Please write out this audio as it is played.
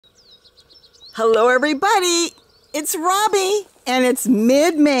Hello everybody, it's Robbie and it's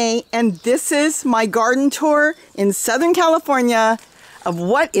mid-May and this is my garden tour in Southern California of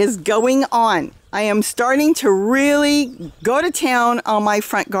what is going on. I am starting to really go to town on my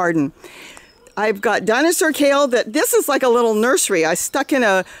front garden. I've got dinosaur kale that this is like a little nursery. I stuck in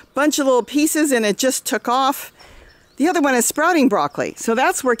a bunch of little pieces and it just took off. The other one is sprouting broccoli, so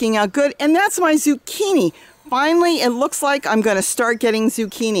that's working out good. And that's my zucchini. Finally, it looks like I'm going to start getting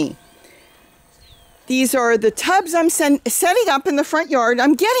zucchini. These are the tubs I'm setting up in the front yard.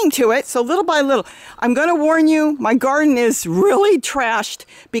 I'm getting to it, so little by little. I'm going to warn you, my garden is really trashed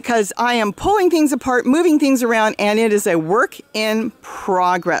because I am pulling things apart, moving things around, and it is a work in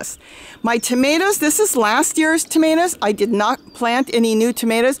progress. My tomatoes, this is last year's tomatoes. I did not plant any new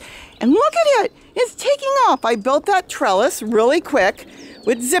tomatoes. And look at it, it's taking off. I built that trellis really quick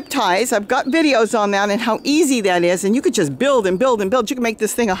with zip ties. I've got videos on that and how easy that is. And you could just build and build and build. You can make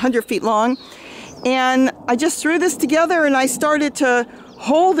this thing 100 feet long. And I just threw this together and I started to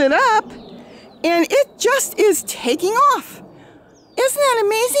hold it up and it just is taking off. Isn't that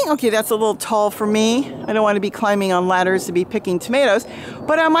amazing? Okay, that's a little tall for me. I don't want to be climbing on ladders to be picking tomatoes,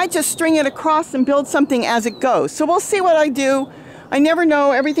 but I might just string it across and build something as it goes. So we'll see what I do. I never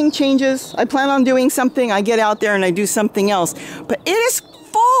know, everything changes. I plan on doing something, I get out there and I do something else. But it is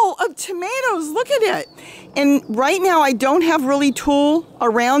full of tomatoes, look at it. And right now I don't have really tulle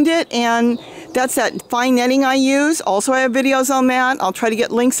around it, and that's that fine netting I use. Also I have videos on that. I'll try to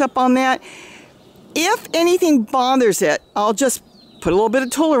get links up on that. If anything bothers it, I'll just put a little bit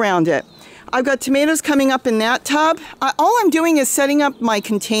of tulle around it. I've got tomatoes coming up in that tub. All I'm doing is setting up my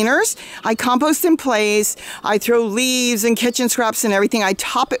containers. I compost in place. I throw leaves and kitchen scraps and everything. I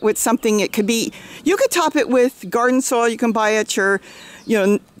top it with something. It could be, you could top it with garden soil you can buy at your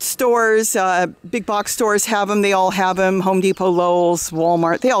stores. Big box stores have them. They all have them. Home Depot, Lowe's,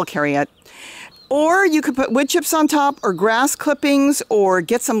 Walmart, they all carry it. Or you could put wood chips on top, or grass clippings, or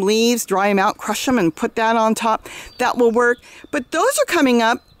get some leaves, dry them out, crush them, and put that on top. That will work. But those are coming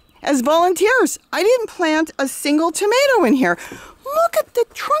up as volunteers. I didn't plant a single tomato in here. Look at the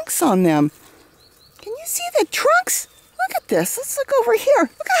trunks on them. Can you see the trunks? Look at this. Let's look over here.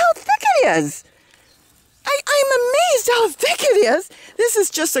 Look at how thick it is. I'm amazed how thick it is. This is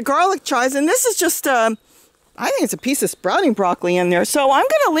just a garlic chives, and this is just I think it's a piece of sprouting broccoli in there. So I'm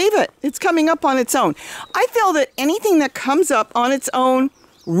going to leave it. It's coming up on its own. I feel that anything that comes up on its own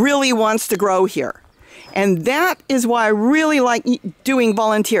really wants to grow here. And that is why I really like doing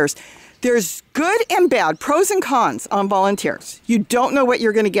volunteers. There's good and bad, pros and cons on volunteers. You don't know what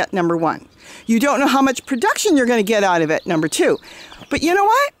you're going to get, number one. You don't know how much production you're going to get out of it, number two. But you know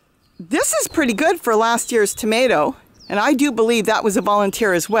what? This is pretty good for last year's tomato. And I do believe that was a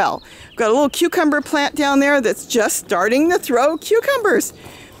volunteer as well. I've got a little cucumber plant down there that's just starting to throw cucumbers.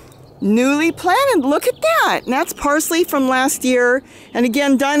 Newly planted, look at that. And that's parsley from last year. And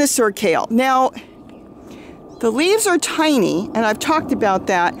again, dinosaur kale. Now, the leaves are tiny, and I've talked about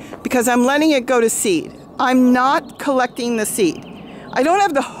that because I'm letting it go to seed. I'm not collecting the seed. I don't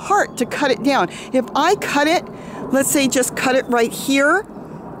have the heart to cut it down. If I cut it, let's say just cut it right here.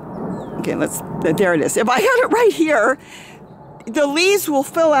 Okay, there it is. If I cut it right here, the leaves will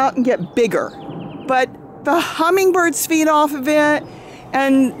fill out and get bigger. But the hummingbirds feed off of it,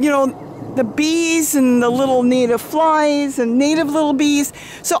 and the bees and the little native flies and native little bees.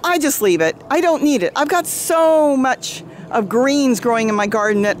 So I just leave it. I don't need it. I've got so much of greens growing in my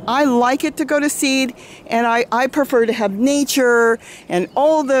garden that I like it to go to seed, and I prefer to have nature and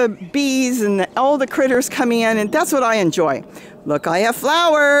all the bees and all the critters coming in, and that's what I enjoy. Look, I have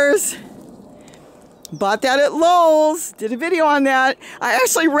flowers. Bought that at Lowe's, did a video on that. I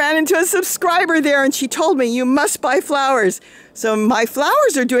actually ran into a subscriber there and she told me you must buy flowers. So my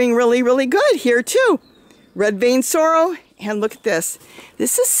flowers are doing really, really good here too. Red vein sorrel, and look at this.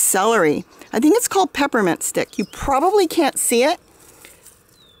 This is celery. I think it's called peppermint stick. You probably can't see it,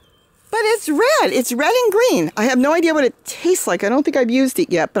 but it's red. It's red and green. I have no idea what it tastes like. I don't think I've used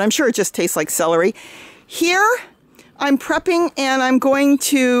it yet, but I'm sure it just tastes like celery. Here, I'm prepping and I'm going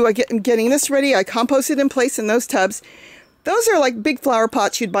to, I'm getting this ready. I composted in place in those tubs. Those are like big flower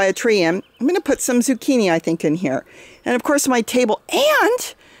pots you'd buy a tree in. I'm going to put some zucchini, I think, in here. And of course my table.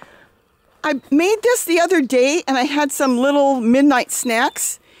 And I made this the other day and I had some little midnight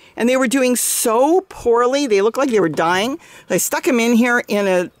snacks and they were doing so poorly. They looked like they were dying. I stuck them in here in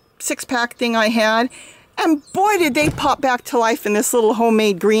a 6-pack thing I had. And boy, did they pop back to life in this little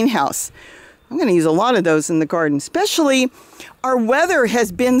homemade greenhouse. I'm going to use a lot of those in the garden, especially our weather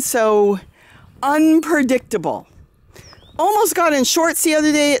has been so unpredictable. almost got in shorts the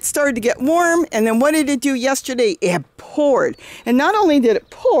other day. It started to get warm, and then what did it do yesterday? It poured. And not only did it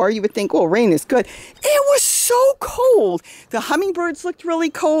pour, you would think, well, rain is good. It was so cold. The hummingbirds looked really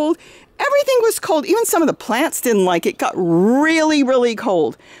cold. Everything was cold. Even some of the plants didn't like it. It got really, really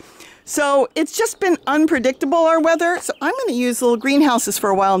cold. So it's just been unpredictable, our weather. So I'm going to use little greenhouses for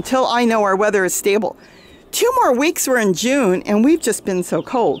a while until I know our weather is stable. 2 more weeks, we're in June, and we've just been so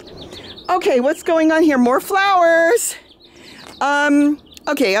cold. Okay, what's going on here? More flowers.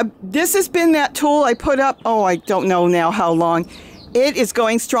 Okay, this has been that tool I put up, oh, I don't know now how long. It is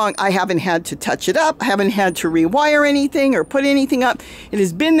going strong. I haven't had to touch it up. I haven't had to rewire anything or put anything up. It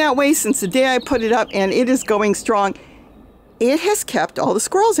has been that way since the day I put it up, and it is going strong. It has kept all the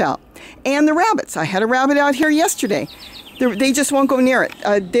squirrels out and the rabbits. I had a rabbit out here yesterday. They just won't go near it.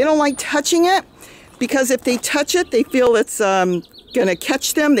 They don't like touching it because if they touch it, they feel it's going to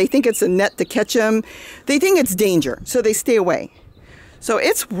catch them. They think it's a net to catch them. They think it's danger, so they stay away. So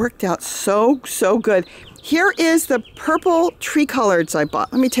it's worked out so good. Here is the purple tree coloreds I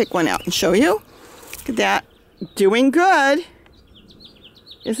bought. Let me take one out and show you. Look at that. Doing good.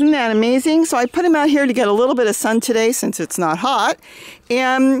 Isn't that amazing? So I put them out here to get a little bit of sun today since it's not hot.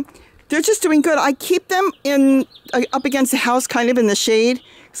 And they're just doing good. I keep them up against the house, kind of in the shade,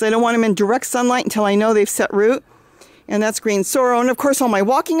 because I don't want them in direct sunlight until I know they've set root. And that's green sorrel. And of course, all my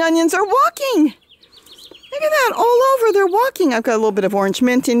walking onions are walking. Look at that, all over, they're walking. I've got a little bit of orange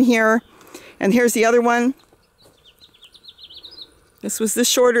mint in here. And here's the other one. This was the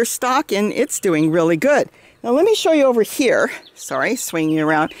shorter stalk, and it's doing really good. Now let me show you over here. Sorry, swinging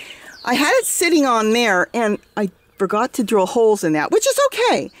around. I had it sitting on there, and I forgot to drill holes in that, which is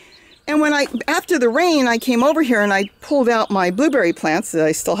okay. And when after the rain, I came over here and I pulled out my blueberry plants that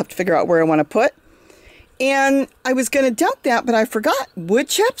I still have to figure out where I want to put. And I was going to dump that, but I forgot wood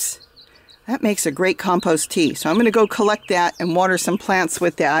chips. That makes a great compost tea. So I'm going to go collect that and water some plants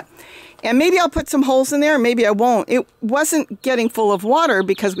with that. And maybe I'll put some holes in there, maybe I won't. It wasn't getting full of water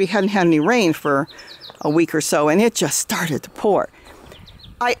because we hadn't had any rain for a week or so, and it just started to pour.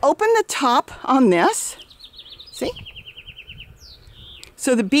 I opened the top on this. See?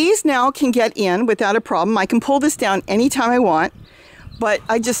 So the bees now can get in without a problem. I can pull this down anytime I want. But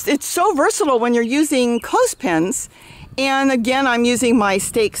it's so versatile when you're using clothespins. And again, I'm using my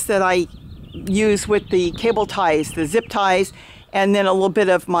stakes that I use with the cable ties, the zip ties, and then a little bit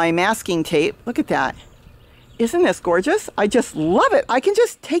of my masking tape. Look at that. Isn't this gorgeous? I just love it. I can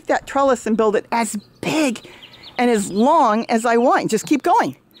just take that trellis and build it as big and as long as I want. Just keep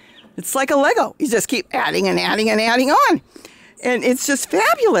going. It's like a Lego. You just keep adding and adding and adding on. And it's just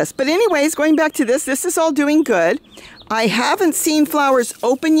fabulous. But anyways, going back to this is all doing good. I haven't seen flowers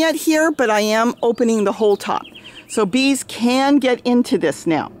open yet here, but I am opening the whole top. So bees can get into this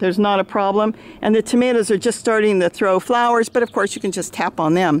now. There's not a problem. And the tomatoes are just starting to throw flowers, but of course you can just tap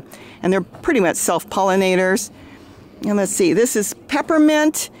on them. And they're pretty much self-pollinators. And let's see, this is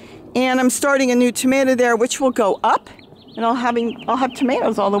peppermint. And I'm starting a new tomato there, which will go up. And I'll have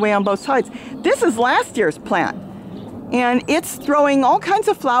tomatoes all the way on both sides. This is last year's plant. And it's throwing all kinds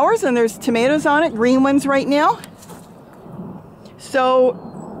of flowers, and there's tomatoes on it, green ones right now.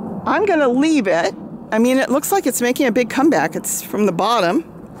 So I'm gonna leave it. I mean, it looks like it's making a big comeback. It's from the bottom,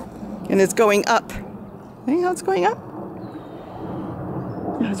 and it's going up. See how it's going up?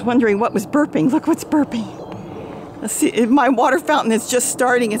 I was wondering what was burping. Look what's burping. Let's see, my water fountain is just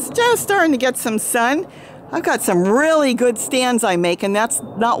starting. It's just starting to get some sun. I've got some really good stands I make, and that's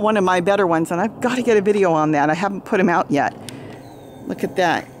not one of my better ones, and I've got to get a video on that. I haven't put them out yet. Look at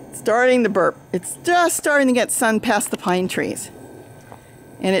that. Starting to burp. It's just starting to get sun past the pine trees.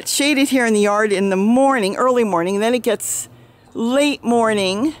 And it's shaded here in the yard in the morning, early morning, and then it gets late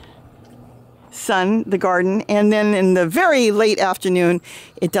morning sun, the garden, and then in the very late afternoon,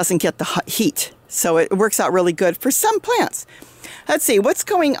 it doesn't get the hot heat. So it works out really good for some plants. Let's see, what's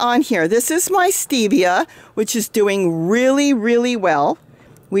going on here? This is my stevia, which is doing really, really well.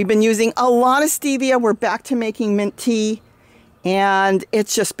 We've been using a lot of stevia. We're back to making mint tea, and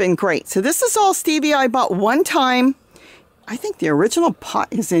it's just been great. So this is all stevia I bought one time. I think the original pot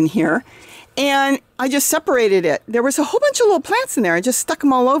is in here, and I just separated it. There was a whole bunch of little plants in there. I just stuck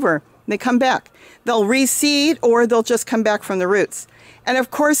them all over. They come back. They'll reseed, or they'll just come back from the roots. And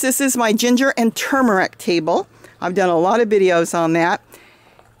of course, this is my ginger and turmeric table. I've done a lot of videos on that.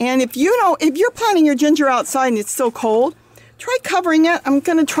 And if you're planting your ginger outside and it's still cold, try covering it. I'm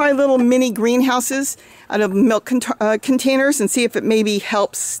going to try little mini greenhouses out of milk containers and see if it maybe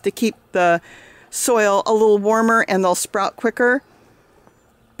helps to keep the soil a little warmer and they'll sprout quicker.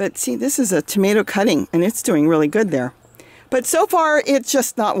 But see, this is a tomato cutting and it's doing really good there. But so far, it's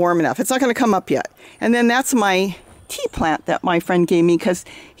just not warm enough. It's not going to come up yet. And then that's my tea plant that my friend gave me because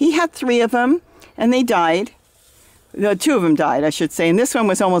he had 3 of them and they died. No, 2 of them died, I should say. And this one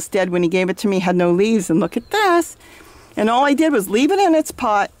was almost dead when he gave it to me, had no leaves. And look at this. And all I did was leave it in its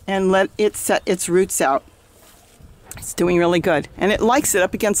pot and let it set its roots out. It's doing really good. And it likes it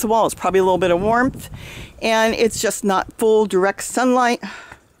up against the wall. It's probably a little bit of warmth. And it's just not full direct sunlight.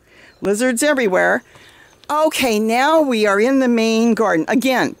 Lizards everywhere. Okay, now we are in the main garden.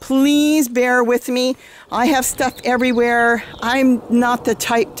 Again, please bear with me. I have stuff everywhere. I'm not the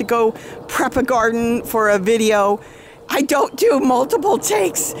type to go prep a garden for a video. I don't do multiple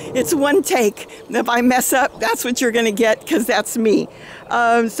takes. It's one take. If I mess up, that's what you're gonna get because that's me.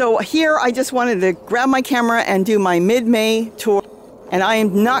 So here I just wanted to grab my camera and do my mid-May tour. And I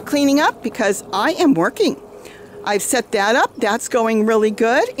am not cleaning up because I am working. I've set that up. That's going really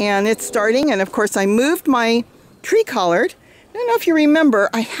good and it's starting. And of course I moved my tree collard. I don't know if you remember,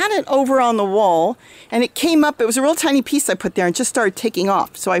 I had it over on the wall and it came up. It was a real tiny piece I put there and just started taking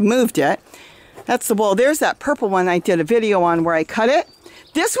off. So I moved it. That's the wall. There's that purple one I did a video on where I cut it.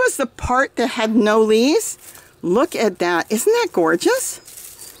 This was the part that had no leaves. Look at that. Isn't that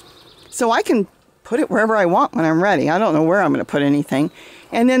gorgeous? So I can put it wherever I want when I'm ready. I don't know where I'm going to put anything.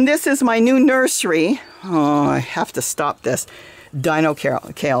 And then this is my new nursery. Oh, I have to stop this. Dinosaur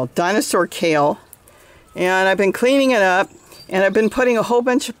kale. And I've been cleaning it up. And I've been putting a whole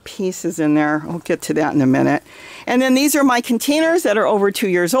bunch of pieces in there. I'll get to that in a minute. And then these are my containers that are over 2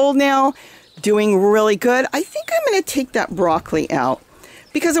 years old now. Doing really good. I think I'm going to take that broccoli out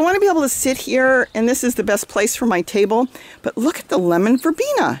because I want to be able to sit here and this is the best place for my table. But look at the lemon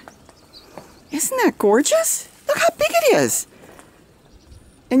verbena. Isn't that gorgeous? Look how big it is.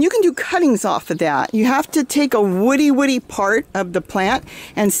 And you can do cuttings off of that. You have to take a woody part of the plant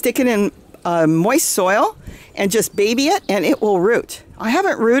and stick it in moist soil and just baby it and it will root. I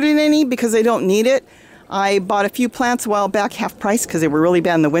haven't rooted any because I don't need it. I bought a few plants a while back half price because they were really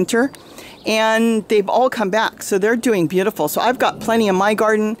bad in the winter. And they've all come back, so they're doing beautiful. So I've got plenty in my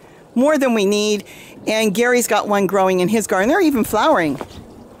garden, more than we need. And Gary's got one growing in his garden. They're even flowering.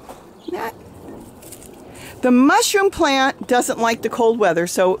 The mushroom plant doesn't like the cold weather,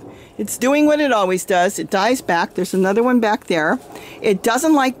 so it's doing what it always does. It dies back. There's another one back there. It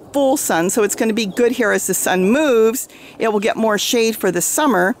doesn't like full sun, so it's going to be good here as the sun moves. It will get more shade for the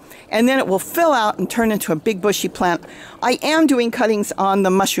summer, and then it will fill out and turn into a big bushy plant. I am doing cuttings on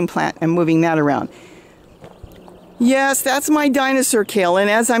the mushroom plant and moving that around. Yes, that's my dinosaur kale, and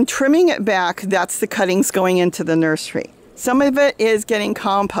as I'm trimming it back, that's the cuttings going into the nursery. Some of it is getting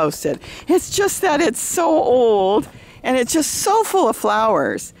composted. It's just that it's so old, and it's just so full of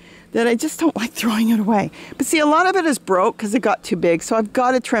flowers that I just don't like throwing it away. But see, a lot of it is broke because it got too big, so I've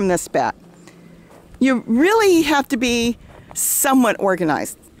got to trim this back. You really have to be somewhat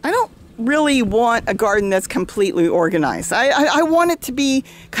organized. I don't really want a garden that's completely organized. I want it to be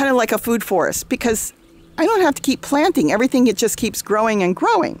kind of like a food forest because I don't have to keep planting. Everything, it just keeps growing and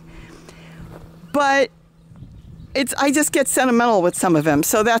growing. But I just get sentimental with some of them,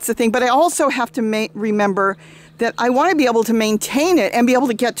 so that's the thing. But I also have to remember that I want to be able to maintain it and be able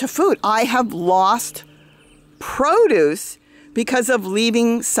to get to food. I have lost produce because of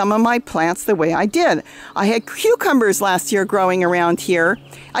leaving some of my plants the way I did. I had cucumbers last year growing around here.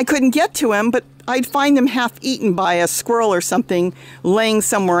 I couldn't get to them, but I'd find them half eaten by a squirrel or something laying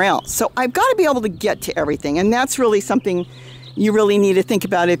somewhere else. So I've got to be able to get to everything, and that's really something you really need to think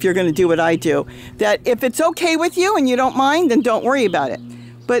about if you're going to do what I do. That if it's okay with you and you don't mind, then don't worry about it.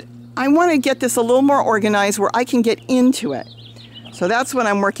 But I want to get this a little more organized where I can get into it. So that's what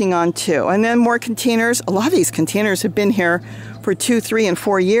I'm working on too. And then more containers. A lot of these containers have been here for 2, 3, and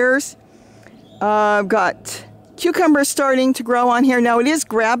 4 years. I've got cucumbers starting to grow on here. Now it is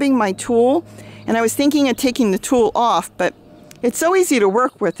grabbing my tool, and I was thinking of taking the tool off, but it's so easy to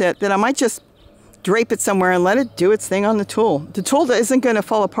work with it that I might just drape it somewhere and let it do its thing on the tool. The tool isn't going to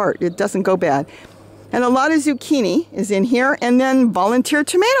fall apart. It doesn't go bad. And a lot of zucchini is in here, and then volunteer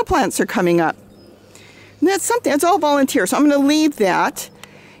tomato plants are coming up. And that's something, it's all volunteer, so I'm going to leave that.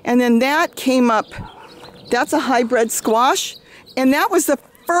 And then that came up, that's a hybrid squash, and that was the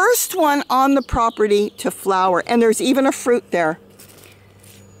first one on the property to flower, and there's even a fruit there.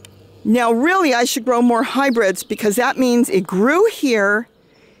 Now really I should grow more hybrids because that means it grew here,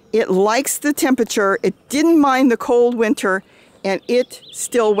 it likes the temperature, it didn't mind the cold winter, and it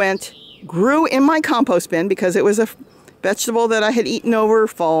still grew in my compost bin because it was a vegetable that I had eaten over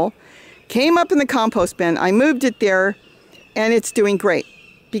fall. Came up in the compost bin, I moved it there, and it's doing great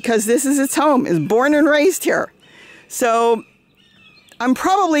because this is its home. It's born and raised here. So I'm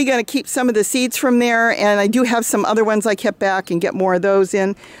probably going to keep some of the seeds from there, and I do have some other ones I kept back and get more of those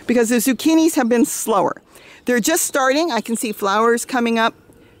in because the zucchinis have been slower. They're just starting. I can see flowers coming up,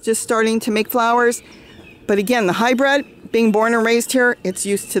 just starting to make flowers. But again, the hybrid, being born and raised here, it's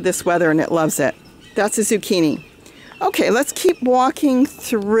used to this weather and it loves it. That's a zucchini. Okay, let's keep walking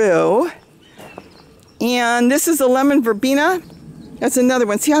through. And this is a lemon verbena. That's another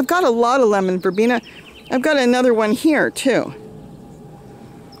one. See, I've got a lot of lemon verbena. I've got another one here too.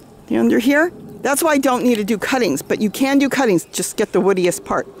 The under here. That's why I don't need to do cuttings, but you can do cuttings, just get the woodiest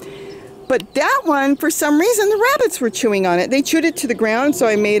part. But that one, for some reason, the rabbits were chewing on it. They chewed it to the ground, so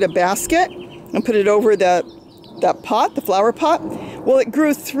I made a basket and put it over that pot, the flower pot. Well, it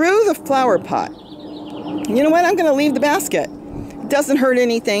grew through the flower pot. You know what? I'm going to leave the basket. It doesn't hurt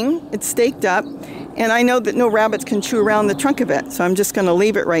anything. It's staked up. And I know that no rabbits can chew around the trunk of it, so I'm just going to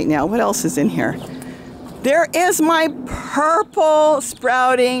leave it right now. What else is in here? There is my purple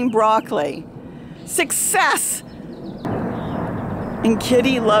sprouting broccoli. Success! And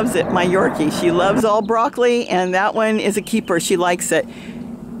Kitty loves it, my Yorkie. She loves all broccoli, and that one is a keeper. She likes it.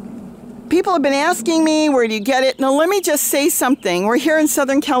 People have been asking me, where do you get it? Now, let me just say something. We're here in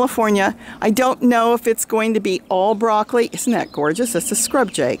Southern California. I don't know if it's going to be all broccoli. Isn't that gorgeous? That's a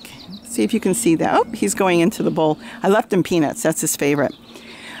scrub jake. See if you can see that. Oh, he's going into the bowl. I left him peanuts. That's his favorite.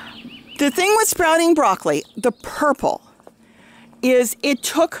 The thing with sprouting broccoli, the purple, is it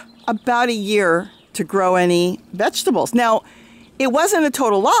took about a year to grow any vegetables. Now, it wasn't a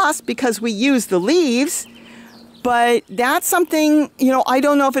total loss because we used the leaves, but that's something, you know, I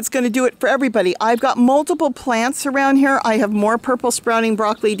don't know if it's going to do it for everybody. I've got multiple plants around here. I have more purple sprouting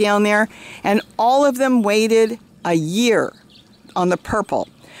broccoli down there, and all of them waited a year on the purple.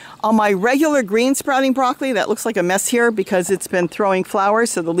 On my regular green sprouting broccoli, that looks like a mess here because it's been throwing flowers,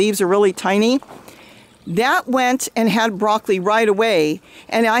 so the leaves are really tiny. That went and had broccoli right away,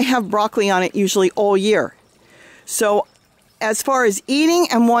 and I have broccoli on it usually all year. So as far as eating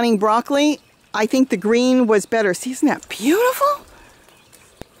and wanting broccoli, I think the green was better. See, isn't that beautiful?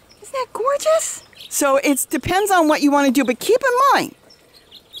 Isn't that gorgeous? So it depends on what you want to do, but keep in mind,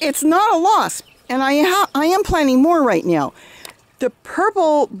 it's not a loss, and I am planting more right now. The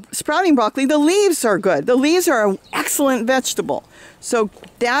purple sprouting broccoli, the leaves are good. The leaves are an excellent vegetable. So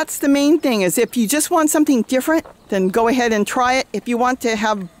that's the main thing, is if you just want something different, then go ahead and try it. If you want to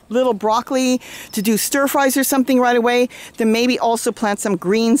have little broccoli to do stir fries or something right away, then maybe also plant some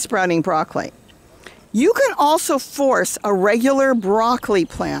green sprouting broccoli. You can also force a regular broccoli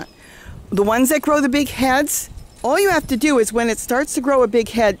plant. The ones that grow the big heads, all you have to do is when it starts to grow a big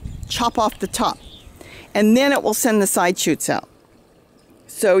head, chop off the top, and then it will send the side shoots out.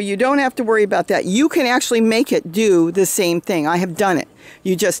 So you don't have to worry about that. You can actually make it do the same thing. I have done it.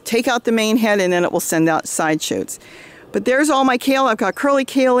 You just take out the main head and then it will send out side shoots. But there's all my kale. I've got curly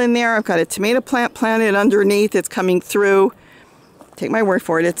kale in there. I've got a tomato plant planted underneath. It's coming through. Take my word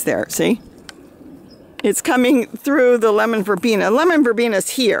for it, it's there, see? It's coming through the lemon verbena. Lemon verbena is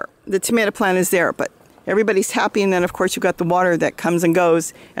here. The tomato plant is there, but everybody's happy. And then, of course, you've got the water that comes and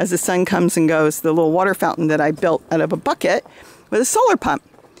goes as the sun comes and goes. The little water fountain that I built out of a bucket with a solar pump.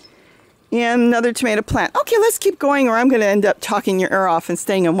 And another tomato plant. Okay, let's keep going or I'm going to end up talking your ear off and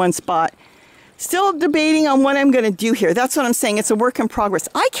staying in one spot. Still debating on what I'm going to do here. That's what I'm saying. It's a work in progress.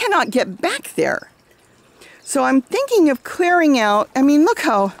 I cannot get back there. So I'm thinking of clearing out. I mean, look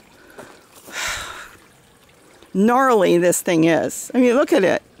how gnarly this thing is. I mean, look at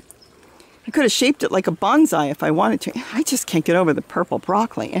it. I could have shaped it like a bonsai if I wanted to. I just can't get over the purple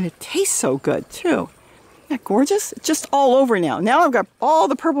broccoli. And it tastes so good, too. Isn't that gorgeous? It's just all over now. Now I've got all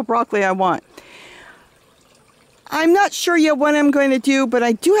the purple broccoli I want. I'm not sure yet what I'm going to do, but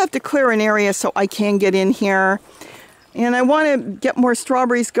I do have to clear an area so I can get in here. And I want to get more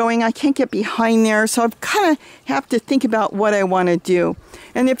strawberries going. I can't get behind there, so I kind of have to think about what I want to do.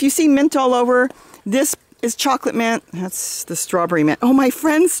 And if you see mint all over, this is chocolate mint. That's the strawberry mint. Oh, my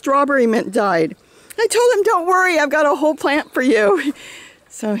friend's strawberry mint died. I told him, don't worry, I've got a whole plant for you.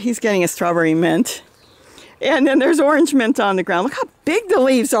 So he's getting a strawberry mint. And then there's orange mint on the ground. Look how big the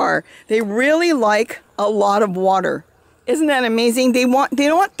leaves are. They really like a lot of water. Isn't that amazing? They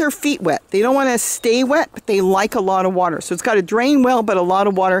don't want their feet wet. They don't want to stay wet, but they like a lot of water. So it's got to drain well, but a lot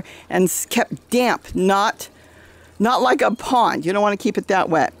of water and kept damp, not like a pond. You don't want to keep it that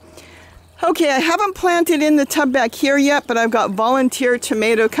wet. Okay, I haven't planted in the tub back here yet, but I've got volunteer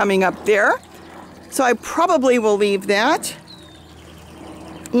tomato coming up there. So I probably will leave that.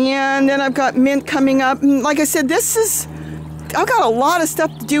 And then I've got mint coming up. And like I said, I've got a lot of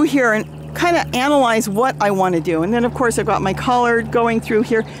stuff to do here and kind of analyze what I want to do. And then, of course, I've got my collard going through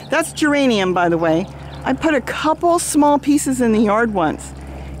here. That's geranium, by the way. I put a couple small pieces in the yard once,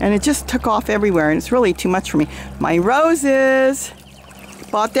 and it just took off everywhere, and it's really too much for me. My roses,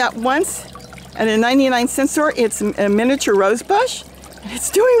 bought that once at a 99-cent store. It's a miniature rose bush. It's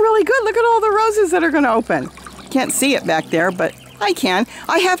doing really good. Look at all the roses that are going to open. Can't see it back there, but I can.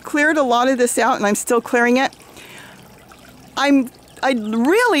 I have cleared a lot of this out, and I'm still clearing it. I'd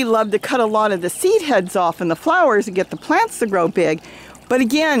really love to cut a lot of the seed heads off and the flowers and get the plants to grow big. But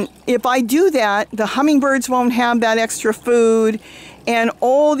again, if I do that, the hummingbirds won't have that extra food, and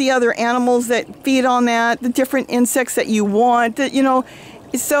all the other animals that feed on that, the different insects that you want, that, you know,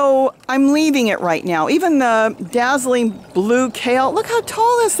 so I'm leaving it right now. Even the dazzling blue kale, look how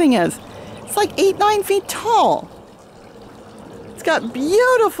tall this thing is. It's like 8-9 feet tall. It's got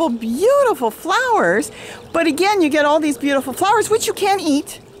beautiful, beautiful flowers. But again, you get all these beautiful flowers, which you can't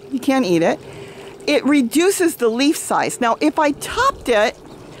eat. You can't eat it. It reduces the leaf size. Now, if I topped it,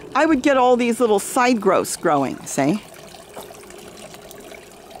 I would get all these little side growths growing, see?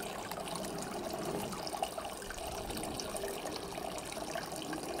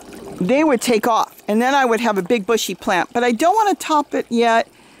 They would take off, and then I would have a big bushy plant. But I don't want to top it yet.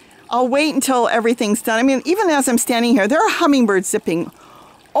 I'll wait until everything's done. I mean, even as I'm standing here, there are hummingbirds zipping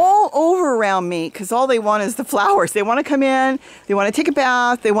all over around me because all they want is the flowers. They want to come in, they want to take a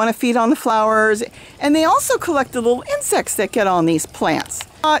bath, they want to feed on the flowers, and they also collect the little insects that get on these plants.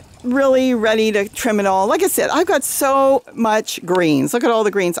 Not really ready to trim it all. Like I said, I've got so much greens. Look at all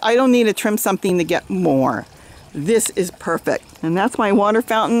the greens. I don't need to trim something to get more. This is perfect. And that's my water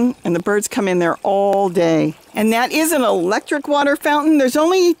fountain, and the birds come in there all day. And that is an electric water fountain. There's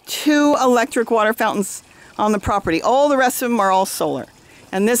only 2 electric water fountains on the property. All the rest of them are all solar.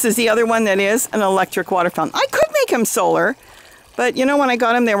 And this is the other one that is an electric water fountain. I could make them solar, but you know, when I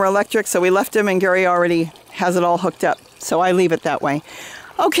got them, they were electric, so we left them, and Gary already has it all hooked up. So I leave it that way.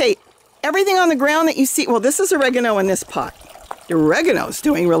 Okay, everything on the ground that you see, well, this is oregano in this pot. The oregano's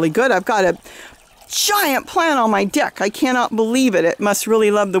doing really good. I've got a giant plant on my deck. I cannot believe it. It must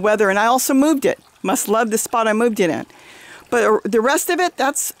really love the weather, and I also moved it. Must love the spot I moved it in. But the rest of it,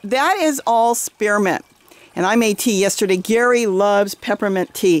 that is all spearmint. And I made tea yesterday. Gary loves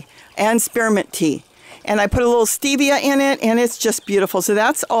peppermint tea and spearmint tea. And I put a little stevia in it, and it's just beautiful. So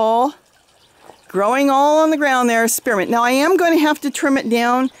that's all growing all on the ground there, spearmint. Now I am going to have to trim it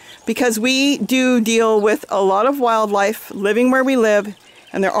down because we do deal with a lot of wildlife living where we live,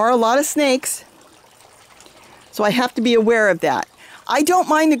 and there are a lot of snakes. So I have to be aware of that. I don't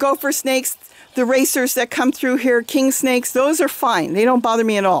mind the gopher snakes, the racers that come through here, king snakes, those are fine. They don't bother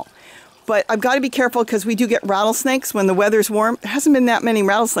me at all. But I've got to be careful because we do get rattlesnakes when the weather's warm. There hasn't been that many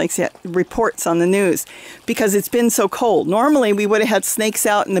rattlesnakes yet, reports on the news, because it's been so cold. Normally we would have had snakes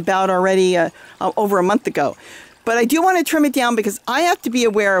out and about already over a month ago. But I do want to trim it down because I have to be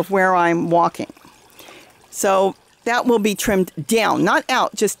aware of where I'm walking. So that will be trimmed down, not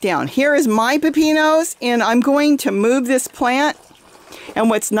out, just down. Here is my pepinos, and I'm going to move this plant. And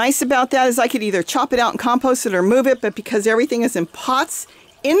what's nice about that is I could either chop it out and compost it or move it, but because everything is in pots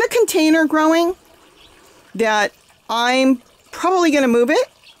in the container growing, that I'm probably going to move it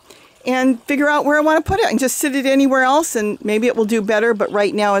and figure out where I want to put it and just sit it anywhere else, and maybe it will do better. But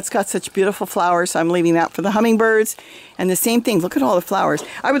right now it's got such beautiful flowers, so I'm leaving that for the hummingbirds. And the same thing, look at all the flowers.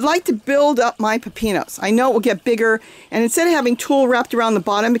 I would like to build up my pepinos. I know it will get bigger, and instead of having tulle wrapped around the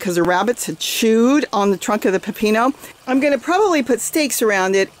bottom because the rabbits had chewed on the trunk of the pepino, I'm going to probably put stakes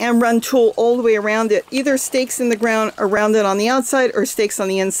around it and run tulle all the way around it, either stakes in the ground around it on the outside or stakes on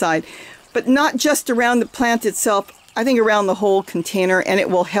the inside, but not just around the plant itself. I think around the whole container, and it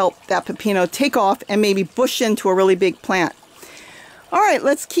will help that pepino take off and maybe bush into a really big plant. All right,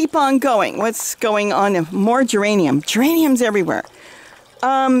 let's keep on going. What's going on? More geranium. Geraniums everywhere.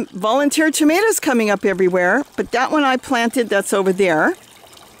 Volunteer tomatoes coming up everywhere, but that one I planted, that's over there.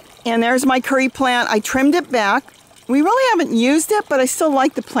 And there's my curry plant. I trimmed it back. We really haven't used it, but I still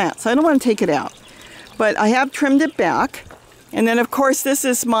like the plant, so I don't want to take it out. But I have trimmed it back. And then, of course, this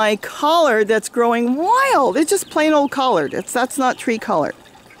is my collard that's growing wild. It's just plain old collard. That's not tree collard.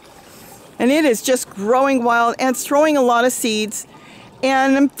 And it is just growing wild, and it's throwing a lot of seeds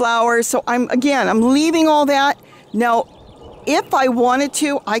and flowers. So I'm leaving all that. Now, if I wanted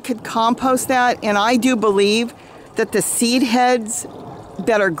to, I could compost that. And I do believe that the seed heads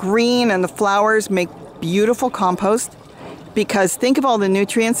that are green and the flowers make beautiful compost. Because think of all the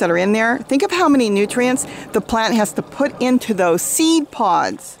nutrients that are in there. Think of how many nutrients the plant has to put into those seed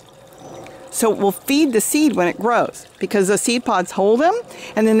pods. So it will feed the seed when it grows, because the seed pods hold them,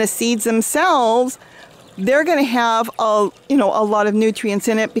 and then the seeds themselves, they're going to have a lot of nutrients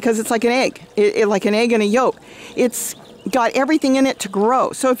in it, because it's like an egg, like an egg and a yolk. It's got everything in it to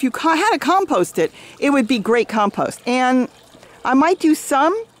grow. So if you had to compost it, it would be great compost. And I might do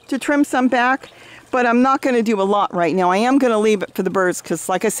some to trim some back, but I'm not going to do a lot right now. I am going to leave it for the birds because,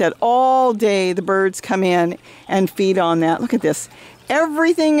 like I said, all day the birds come in and feed on that. Look at this.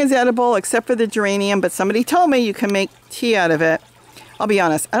 Everything is edible except for the geranium, but somebody told me you can make tea out of it. I'll be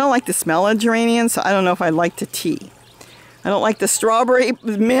honest, I don't like the smell of geranium, so I don't know if I'd like the tea. I don't like the strawberry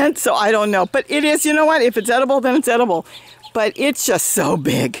mint, so I don't know. But it is, you know what? If it's edible, then it's edible. But it's just so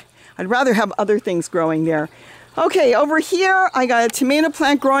big. I'd rather have other things growing there. Okay, over here, I got a tomato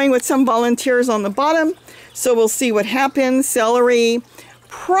plant growing with some volunteers on the bottom. So we'll see what happens. Celery.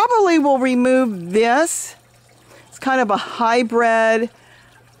 Probably will remove this. It's kind of a hybrid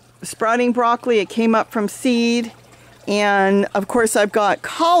sprouting broccoli. It came up from seed. And of course I've got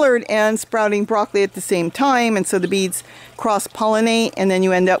collard and sprouting broccoli at the same time, and so the beads cross-pollinate, and then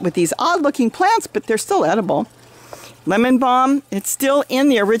you end up with these odd-looking plants, but they're still edible. Lemon balm, it's still in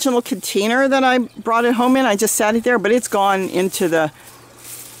the original container that I brought it home in. I just sat it there, but it's gone into the,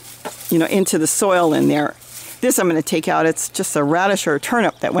 into the soil in there. This I'm going to take out. It's just a radish or a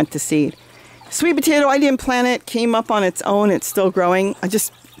turnip that went to seed. Sweet potato, I didn't plant it. Came up on its own. It's still growing. I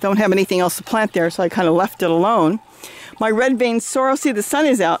just don't have anything else to plant there, so I kind of left it alone. My red vein sorrel, see the sun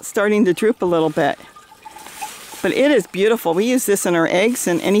is out, starting to droop a little bit. But it is beautiful. We use this in our eggs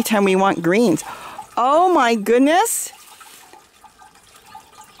and anytime we want greens. Oh my goodness.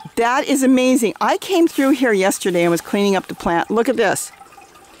 That is amazing. I came through here yesterday and was cleaning up the plant. Look at this.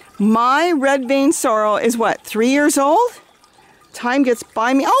 My red vein sorrel is what, 3 years old? Time gets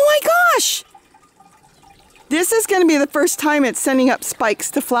by me. Oh my gosh! This is going to be the first time it's sending up spikes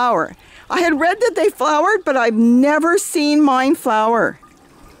to flower. I had read that they flowered, but I've never seen mine flower.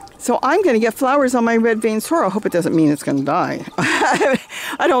 So I'm going to get flowers on my red vein sorrel. I hope it doesn't mean it's going to die.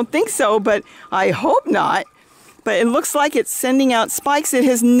 I don't think so, but I hope not. But it looks like it's sending out spikes. It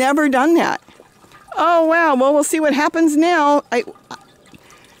has never done that. Oh, wow. Well, we'll see what happens now.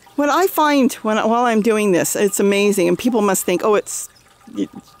 What I find while I'm doing this, it's amazing. And people must think, oh,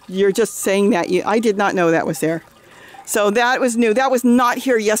 you're just saying that. I did not know that was there. So that was new. That was not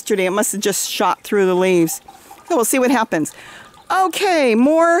here yesterday. It must have just shot through the leaves. So we'll see what happens. Okay,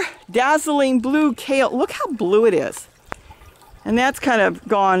 more dazzling blue kale. Look how blue it is. And that's kind of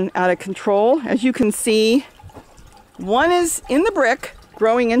gone out of control. As you can see, one is in the brick,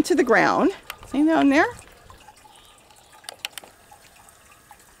 growing into the ground. See down there?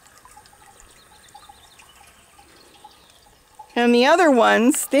 And the other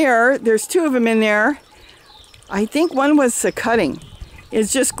ones there's two of them in there. I think one was a cutting.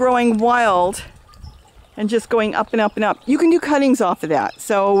 It's just growing wild and just going up and up and up. You can do cuttings off of that.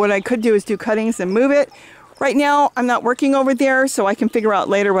 So what I could do is do cuttings and move it. Right now, I'm not working over there, so I can figure out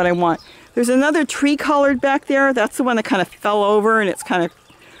later what I want. There's another tree collard back there. That's the one that kind of fell over and it's kind of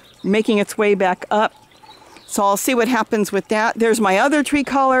making its way back up. So I'll see what happens with that. There's my other tree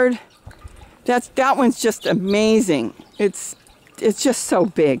collard. That one's just amazing. It's just so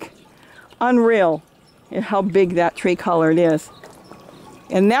big. Unreal how big that tree collard is.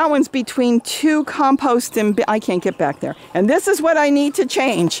 And that one's between two compost and I can't get back there. And this is what I need to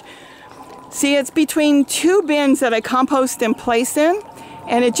change. See, it's between two bins that I compost and place in,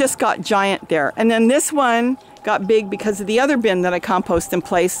 and it just got giant there. And then this one got big because of the other bin that I compost and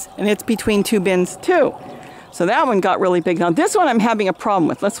place, and it's between two bins too. So that one got really big. Now this one I'm having a problem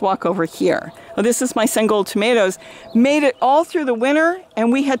with. Let's walk over here. Oh, this is my Sengold tomatoes. Made it all through the winter,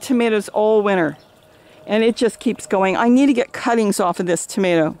 and we had tomatoes all winter. And it just keeps going. I need to get cuttings off of this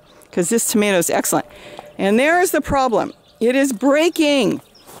tomato because this tomato is excellent. And there's the problem. It is breaking.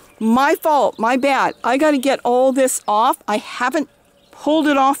 My fault, my bad. I got to get all this off. I haven't pulled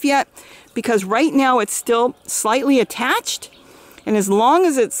it off yet because right now it's still slightly attached. And as long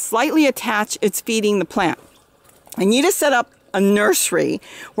as it's slightly attached, it's feeding the plant. I need to set up a nursery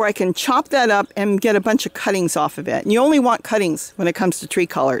where I can chop that up and get a bunch of cuttings off of it. And you only want cuttings when it comes to tree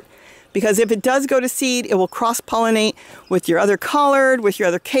collard. Because if it does go to seed, it will cross-pollinate with your other collard, with your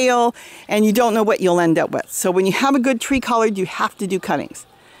other kale, and you don't know what you'll end up with. So when you have a good tree collard, you have to do cuttings.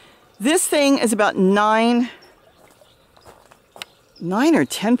 This thing is about 9 or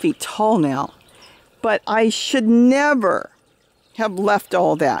 10 feet tall now. But I should never have left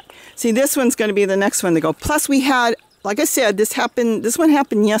all that. See, this one's going to be the next one to go. Plus we had, like I said, this one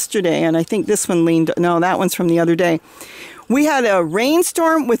happened yesterday, and I think this one that one's from the other day. We had a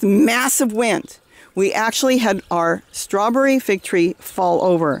rainstorm with massive wind. We actually had our strawberry fig tree fall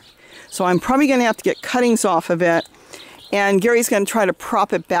over. So I'm probably going to have to get cuttings off of it. And Gary's going to try to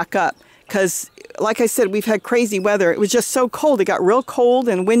prop it back up. Because, like I said, we've had crazy weather. It was just so cold. It got real cold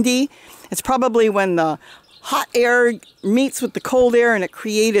and windy. It's probably when the hot air meets with the cold air, and it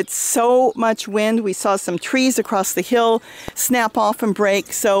created so much wind. We saw some trees across the hill snap off and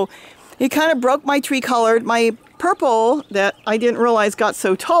break. So it kind of broke my tree colored. My purple that I didn't realize got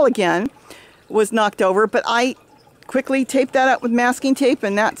so tall again was knocked over, but I quickly taped that up with masking tape,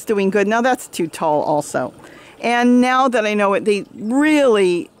 and that's doing good. Now that's too tall also. And now that I know it, they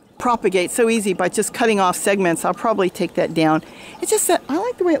really propagate so easy by just cutting off segments. I'll probably take that down. It's just that I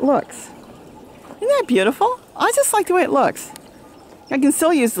like the way it looks. Isn't that beautiful? I just like the way it looks. I can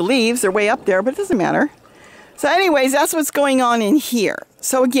still use the leaves. They're way up there, but it doesn't matter. So anyways, that's what's going on in here.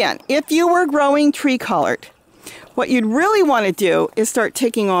 So again, if you were growing tree colored, what you'd really want to do is start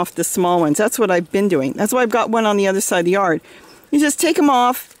taking off the small ones. That's what I've been doing. That's why I've got one on the other side of the yard. You just take them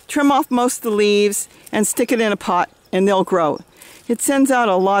off, trim off most of the leaves, and stick it in a pot, and they'll grow. It sends out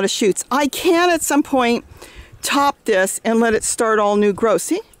a lot of shoots. I can at some point top this and let it start all new growth.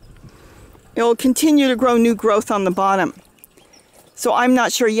 See? It'll continue to grow new growth on the bottom. So I'm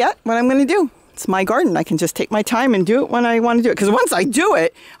not sure yet what I'm going to do. It's my garden. I can just take my time and do it when I want to do it. Because once I do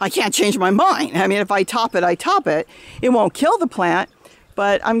it, I can't change my mind. I mean, if I top it, I top it. It won't kill the plant,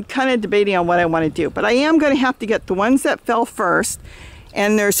 but I'm kind of debating on what I want to do. But I am going to have to get the ones that fell first,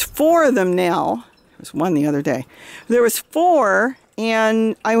 and there's 4 of them now. There was one the other day. There was 4,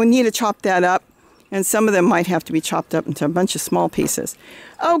 and I would need to chop that up, and some of them might have to be chopped up into a bunch of small pieces.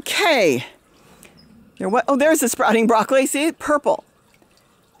 Okay. Oh, there's the sprouting broccoli. See, purple.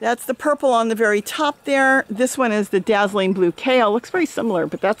 That's the purple on the very top there. This one is the dazzling blue kale. Looks very similar,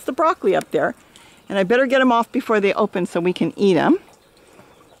 but that's the broccoli up there. And I better get them off before they open so we can eat them.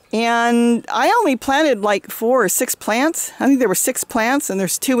 And I only planted like 4 or 6 plants. I think there were 6 plants, and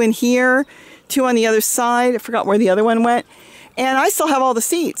there's 2 in here, 2 on the other side. I forgot where the other one went. And I still have all the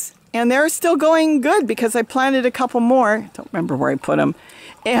seeds. And they're still going good because I planted a couple more. I don't remember where I put them.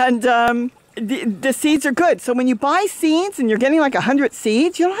 And the seeds are good. So when you buy seeds and you're getting like 100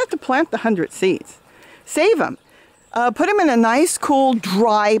 seeds, you don't have to plant the 100 seeds. Save them. Put them in a nice, cool,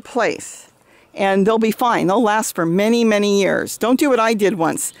 dry place. And they'll be fine. They'll last for many, many years. Don't do what I did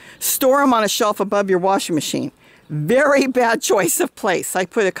once. Store them on a shelf above your washing machine. Very bad choice of place. I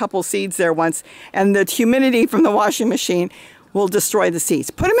put a couple seeds there once, and the humidity from the washing machine will destroy the seeds.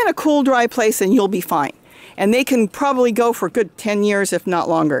 Put them in a cool, dry place and you'll be fine. And they can probably go for a good 10 years, if not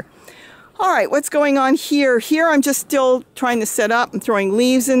longer. All right, what's going on here? Here I'm just still trying to set up. I'm throwing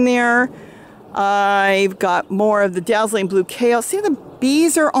leaves in there. I've got more of the dazzling blue kale. See, the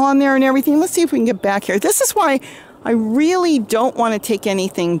bees are on there and everything. Let's see if we can get back here. This is why I really don't want to take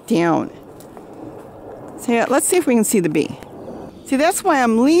anything down. So yeah, let's see if we can see the bee. See, that's why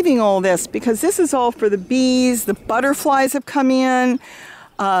I'm leaving all this, because this is all for the bees. The butterflies have come in,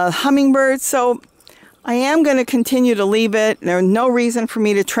 hummingbirds. So I am going to continue to leave it. There's no reason for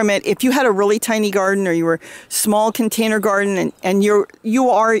me to trim it. If you had a really tiny garden, or you were small container garden, and you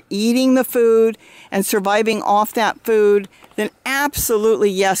are eating the food and surviving off that food, then absolutely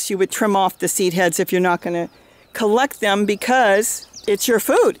yes, you would trim off the seed heads if you're not going to collect them, because it's your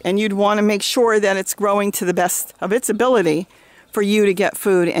food and you'd want to make sure that it's growing to the best of its ability for you to get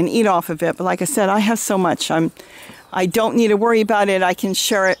food and eat off of it. But like I said, I have so much. I don't need to worry about it. I can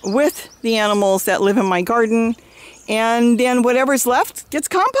share it with the animals that live in my garden. And then whatever's left gets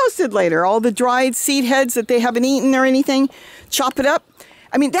composted later. All the dried seed heads that they haven't eaten or anything, chop it up.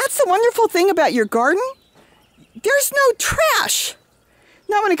 I mean, that's the wonderful thing about your garden. There's no trash.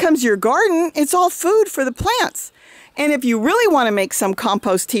 Now when it comes to your garden, it's all food for the plants. And if you really want to make some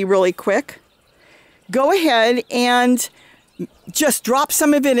compost tea really quick, go ahead and just drop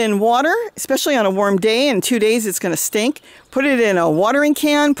some of it in water, especially on a warm day. In 2 days, it's going to stink. Put it in a watering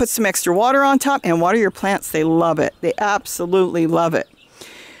can, put some extra water on top, and water your plants. They love it. They absolutely love it.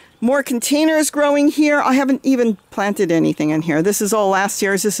 More containers growing here. I haven't even planted anything in here. This is all last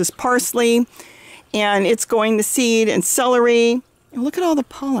year's. This is parsley, and it's going to seed, and celery. And look at all the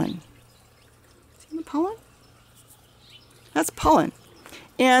pollen. See the pollen? That's pollen.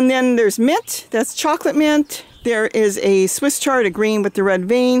 And then there's mint. That's chocolate mint. There is a Swiss chard, a green with the red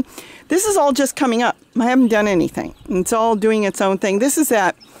vein. This is all just coming up. I haven't done anything. It's all doing its own thing. This is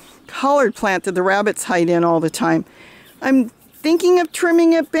that collared plant that the rabbits hide in all the time. I'm thinking of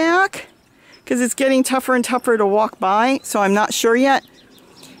trimming it back because it's getting tougher and tougher to walk by, so I'm not sure yet.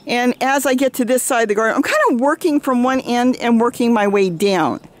 And as I get to this side of the garden, I'm kind of working from one end and working my way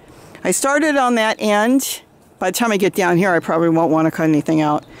down. I started on that end. By the time I get down here, I probably won't want to cut anything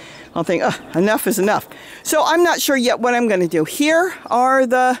out. I'll think, enough is enough. So I'm not sure yet what I'm going to do. Here are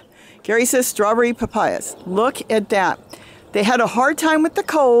the, Gary says, strawberry papayas. Look at that. They had a hard time with the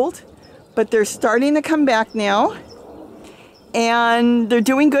cold, but they're starting to come back now. and they're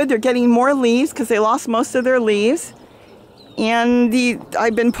doing good. They're getting more leaves because they lost most of their leaves. And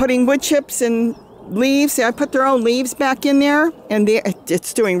I've been putting wood chips and leaves. I put their own leaves back in there, and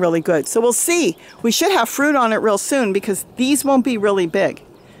it's doing really good. So we'll see. We should have fruit on it real soon because these won't be really big.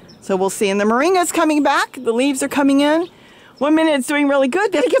 So we'll see. And the moringa's coming back. The leaves are coming in. 1 minute it's doing really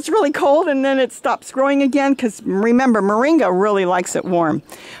good, then it gets really cold, and then it stops growing again because remember, moringa really likes it warm.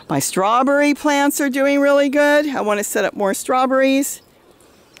 My strawberry plants are doing really good. I want to set up more strawberries.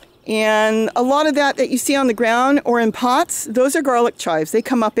 And a lot of that you see on the ground or in pots, those are garlic chives. They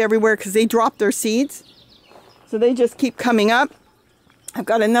come up everywhere because they drop their seeds. So they just keep coming up. I've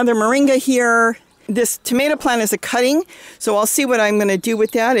got another moringa here. This tomato plant is a cutting, so I'll see what I'm going to do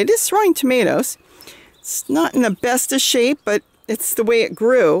with that. It is throwing tomatoes. It's not in the best of shape, but it's the way it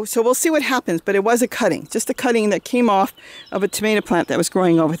grew. So we'll see what happens. But it was a cutting, just a cutting that came off of a tomato plant that was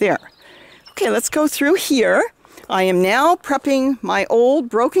growing over there. Okay, let's go through here. I am now prepping my old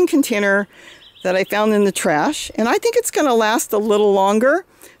broken container that I found in the trash. And I think it's going to last a little longer.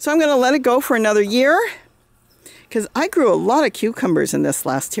 So I'm going to let it go for another year, because I grew a lot of cucumbers in this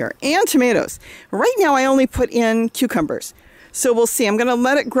last year and tomatoes. Right now I only put in cucumbers. So we'll see. I'm going to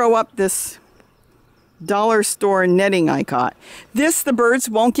let it grow up this dollar store netting I got. This, the birds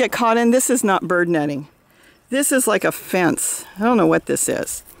won't get caught in. This is not bird netting. This is like a fence. I don't know what this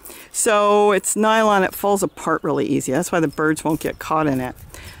is. So it's nylon. It falls apart really easy. That's why the birds won't get caught in it.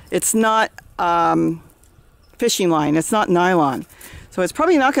 It's not fishing line. It's not nylon. So it's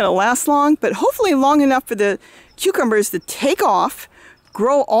probably not going to last long, but hopefully long enough for the cucumbers to take off,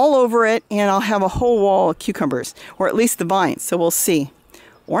 grow all over it, and I'll have a whole wall of cucumbers, or at least the vines. So we'll see.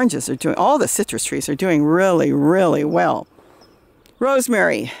 Oranges are doing, all the citrus trees are doing really, really well.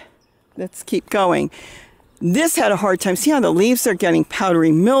 Rosemary, let's keep going. This had a hard time. See how the leaves are getting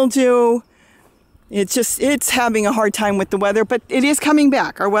powdery mildew? It's having a hard time with the weather, but it is coming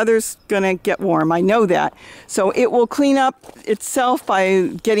back. Our weather's gonna get warm, I know that. So it will clean up itself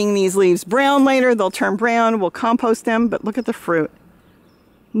by getting these leaves brown later. They'll turn brown, we'll compost them, but look at the fruit.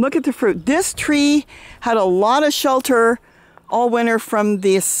 Look at the fruit. This tree had a lot of shelter all winter from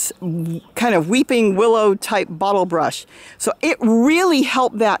this kind of weeping willow type bottle brush. So it really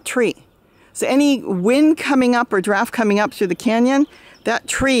helped that tree. So any wind coming up or draft coming up through the canyon, that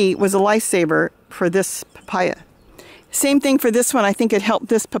tree was a lifesaver for this papaya. Same thing for this one. I think it helped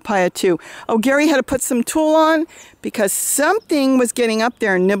this papaya too. Oh, Gary had to put some tool on because something was getting up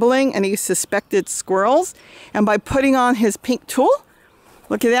there and nibbling, and he suspected squirrels. And by putting on his pink tool,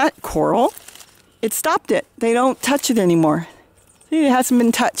 look at that, coral, it stopped it. They don't touch it anymore. See, it hasn't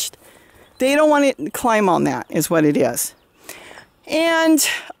been touched. They don't want it to climb on that, is what it is. And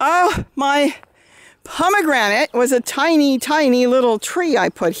oh, my pomegranate was a tiny, tiny little tree I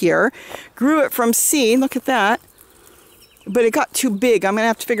put here. Grew it from seed, look at that. But it got too big. I'm gonna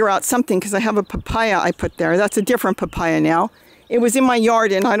have to figure out something because I have a papaya I put there. That's a different papaya now. It was in my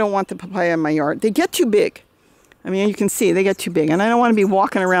yard and I don't want the papaya in my yard. They get too big. I mean, you can see they get too big and I don't want to be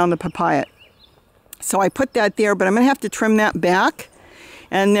walking around the papaya. So I put that there, but I'm gonna have to trim that back.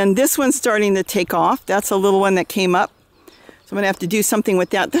 And then this one's starting to take off. That's a little one that came up. So I'm gonna have to do something with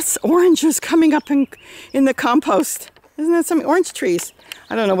that. That's oranges coming up in the compost. Isn't that some orange trees?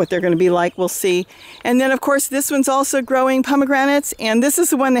 I don't know what they're gonna be like, we'll see. And then of course this one's also growing pomegranates, and this is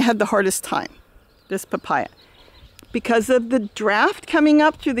the one that had the hardest time, this papaya. Because of the draft coming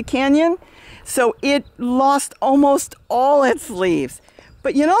up through the canyon, so it lost almost all its leaves.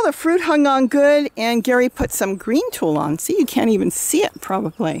 But you know, the fruit hung on good, and Gary put some green tool on. See, you can't even see it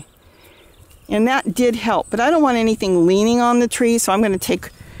probably. And that did help, but I don't want anything leaning on the tree, so I'm gonna take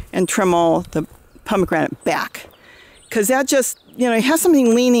and trim all the pomegranate back. Because that just, you know, you have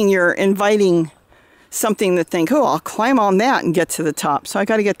something leaning, you're inviting something to think, oh, I'll climb on that and get to the top. So I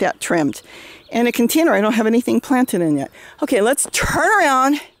gotta get that trimmed. And a container, I don't have anything planted in yet. Okay, let's turn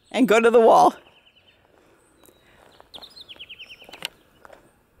around and go to the wall.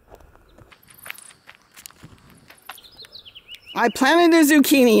 I planted a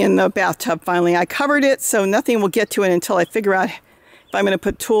zucchini in the bathtub finally. I covered it so nothing will get to it until I figure out if I'm going to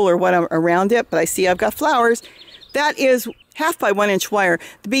put tulle or whatever around it. But I see I've got flowers. That is 1/2 by 1 inch wire.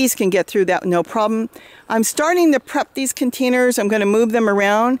 The bees can get through that no problem. I'm starting to prep these containers. I'm going to move them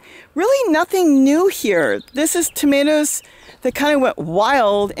around. Really nothing new here. This is tomatoes that kind of went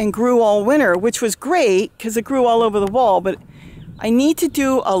wild and grew all winter, which was great because it grew all over the wall. But I need to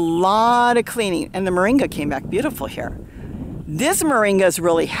do a lot of cleaning. And the moringa came back beautiful here. This moringa is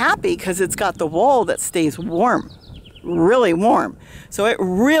really happy because it's got the wall that stays warm, really warm. So it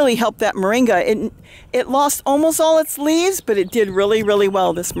really helped that moringa. It lost almost all its leaves, but it did really, really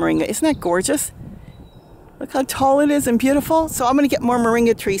well, this moringa. Isn't that gorgeous? Look how tall it is and beautiful. So I'm going to get more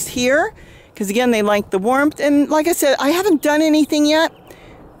moringa trees here because, again, they like the warmth. And like I said, I haven't done anything yet.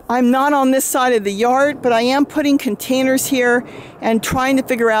 I'm not on this side of the yard, but I am putting containers here and trying to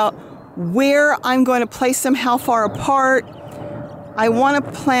figure out where I'm going to place them, how far apart. I want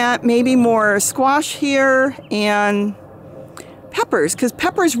to plant maybe more squash here and peppers, because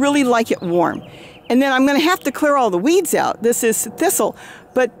peppers really like it warm. And then I'm going to have to clear all the weeds out. This is thistle,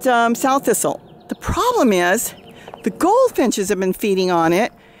 but sow thistle. The problem is the goldfinches have been feeding on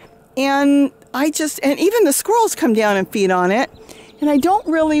it, and even the squirrels come down and feed on it. And I don't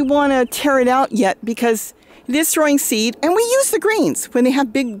really want to tear it out yet because it is throwing seed, and we use the greens. When they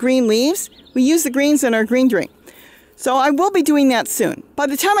have big green leaves, we use the greens in our green drink. So I will be doing that soon. By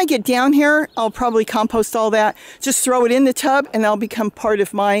the time I get down here, I'll probably compost all that, just throw it in the tub, and that'll become part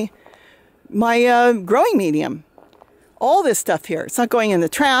of my growing medium. All this stuff here, it's not going in the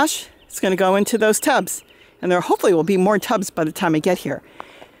trash, it's going to go into those tubs. And there hopefully will be more tubs by the time I get here.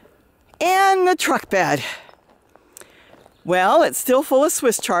 And the truck bed. Well, it's still full of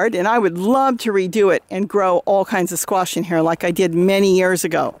Swiss chard, and I would love to redo it and grow all kinds of squash in here like I did many years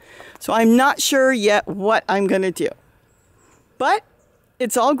ago. So I'm not sure yet what I'm going to do. But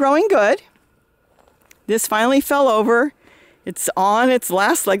it's all growing good. This finally fell over. It's on its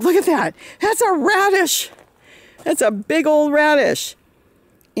last leg. Look at that. That's a radish. That's a big old radish.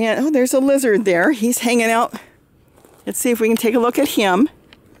 And, oh, there's a lizard there. He's hanging out. Let's see if we can take a look at him.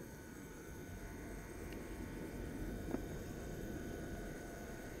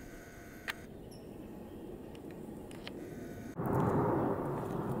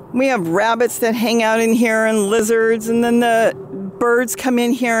 We have rabbits that hang out in here and lizards, and then the birds come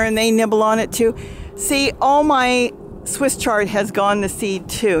in here and they nibble on it too. See, all my Swiss chard has gone to seed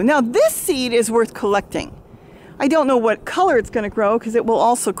too. Now this seed is worth collecting. I don't know what color it's going to grow because it will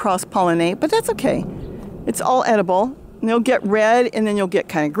also cross-pollinate, but that's okay. It's all edible. And you'll get red, and then you'll get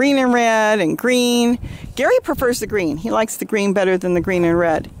kind of green and red and green. Gary prefers the green. He likes the green better than the green and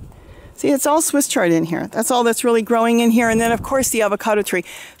red. See, it's all Swiss chard in here. That's all that's really growing in here. And then, of course, the avocado tree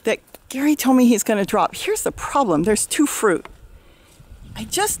that Gary told me he's going to drop. Here's the problem. There's 2 fruit. I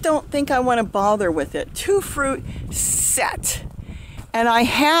just don't think I want to bother with it. 2 fruit set. And I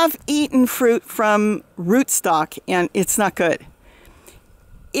have eaten fruit from rootstock, and it's not good.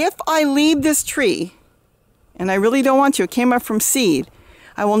 If I leave this tree, and I really don't want to, it came up from seed,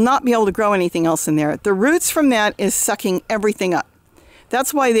 I will not be able to grow anything else in there. The roots from that is sucking everything up.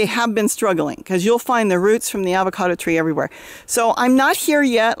 That's why they have been struggling, because you'll find the roots from the avocado tree everywhere. So I'm not here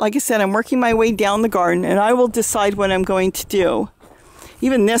yet. Like I said, I'm working my way down the garden, and I will decide what I'm going to do.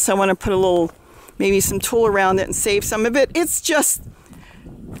 Even this, I want to put a little, maybe some tulle around it and save some of it. It's just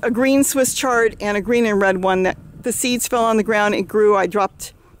a green Swiss chard and a green and red one that the seeds fell on the ground. It grew. I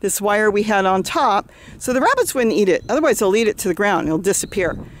dropped this wire we had on top, so the rabbits wouldn't eat it. Otherwise, they'll eat it to the ground. It'll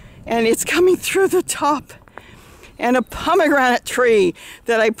disappear. And it's coming through the top. And a pomegranate tree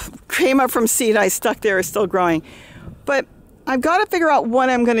that I came up from seed I stuck there is still growing. But I've got to figure out what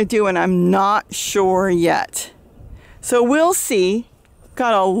I'm going to do, and I'm not sure yet. So we'll see.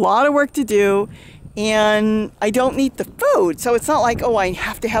 Got a lot of work to do, and I don't need the food. So it's not like, oh, I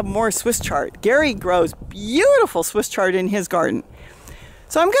have to have more Swiss chard. Gary grows beautiful Swiss chard in his garden.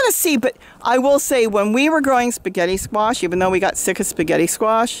 So I'm going to see, but I will say when we were growing spaghetti squash, even though we got sick of spaghetti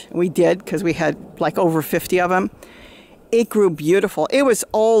squash, we did because we had like over 50 of them, it grew beautiful. It was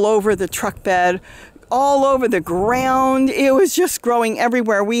all over the truck bed, all over the ground. It was just growing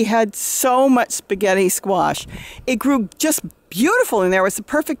everywhere. We had so much spaghetti squash. It grew just beautiful, and there was the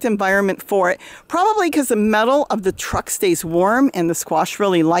perfect environment for it. Probably because the metal of the truck stays warm and the squash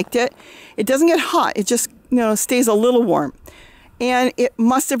really liked it. It doesn't get hot. It just, stays a little warm. And it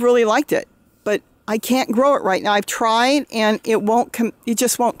must have really liked it, but I can't grow it right now. I've tried, and it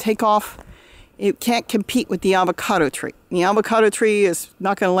just won't take off. It can't compete with the avocado tree. The avocado tree is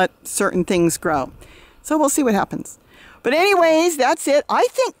not going to let certain things grow. So we'll see what happens. But anyways, that's it. I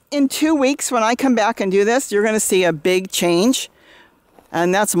think in 2 weeks when I come back and do this, you're going to see a big change.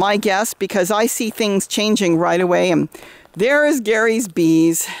 And that's my guess, because I see things changing right away. And there is Gary's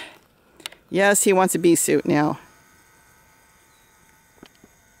bees. Yes, he wants a bee suit now.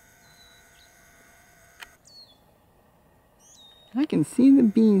 I can see the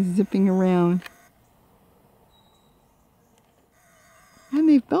bees zipping around. And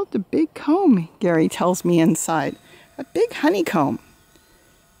they've built a big comb, Gary tells me inside. A big honeycomb.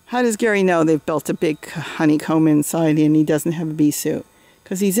 How does Gary know they've built a big honeycomb inside and he doesn't have a bee suit?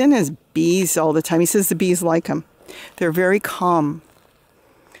 Because he's in his bees all the time. He says the bees like him. They're very calm.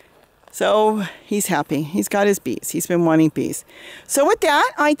 So he's happy. He's got his bees. He's been wanting bees. So with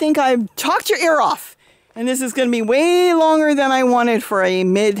that, I think I've talked your ear off. And this is going to be way longer than I wanted for a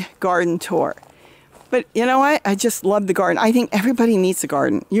mid-garden tour. But you know what? I just love the garden. I think everybody needs a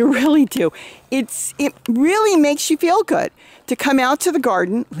garden. You really do. It really makes you feel good to come out to the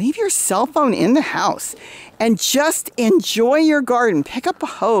garden, leave your cell phone in the house, and just enjoy your garden. Pick up a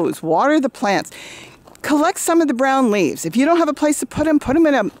hose, water the plants, collect some of the brown leaves. If you don't have a place to put them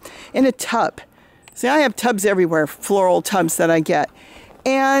in a tub. See, I have tubs everywhere, floral tubs that I get.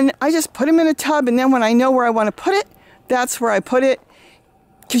 And I just put them in a tub, and then when I know where I want to put it, that's where I put it.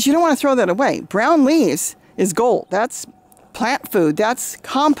 Because you don't want to throw that away. Brown leaves is gold. That's plant food. That's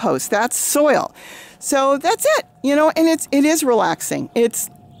compost. That's soil. So that's it. You know, and it is relaxing.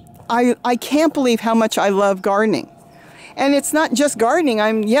 I can't believe how much I love gardening. And it's not just gardening.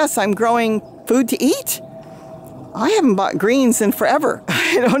 I'm growing food to eat. I haven't bought greens in forever.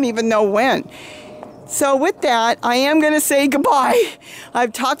 I don't even know when. So with that, I am going to say goodbye.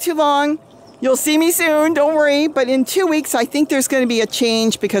 I've talked too long. You'll see me soon, don't worry. But in 2 weeks, I think there's going to be a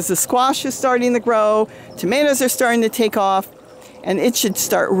change because the squash is starting to grow, tomatoes are starting to take off, and it should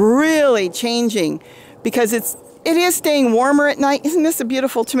start really changing because it is staying warmer at night. Isn't this a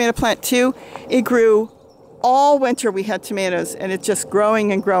beautiful tomato plant too? It grew all winter. We had tomatoes, and it's just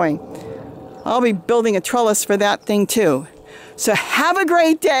growing and growing. I'll be building a trellis for that thing too. So have a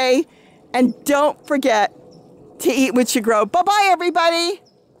great day, and don't forget to eat what you grow. Bye-bye, everybody.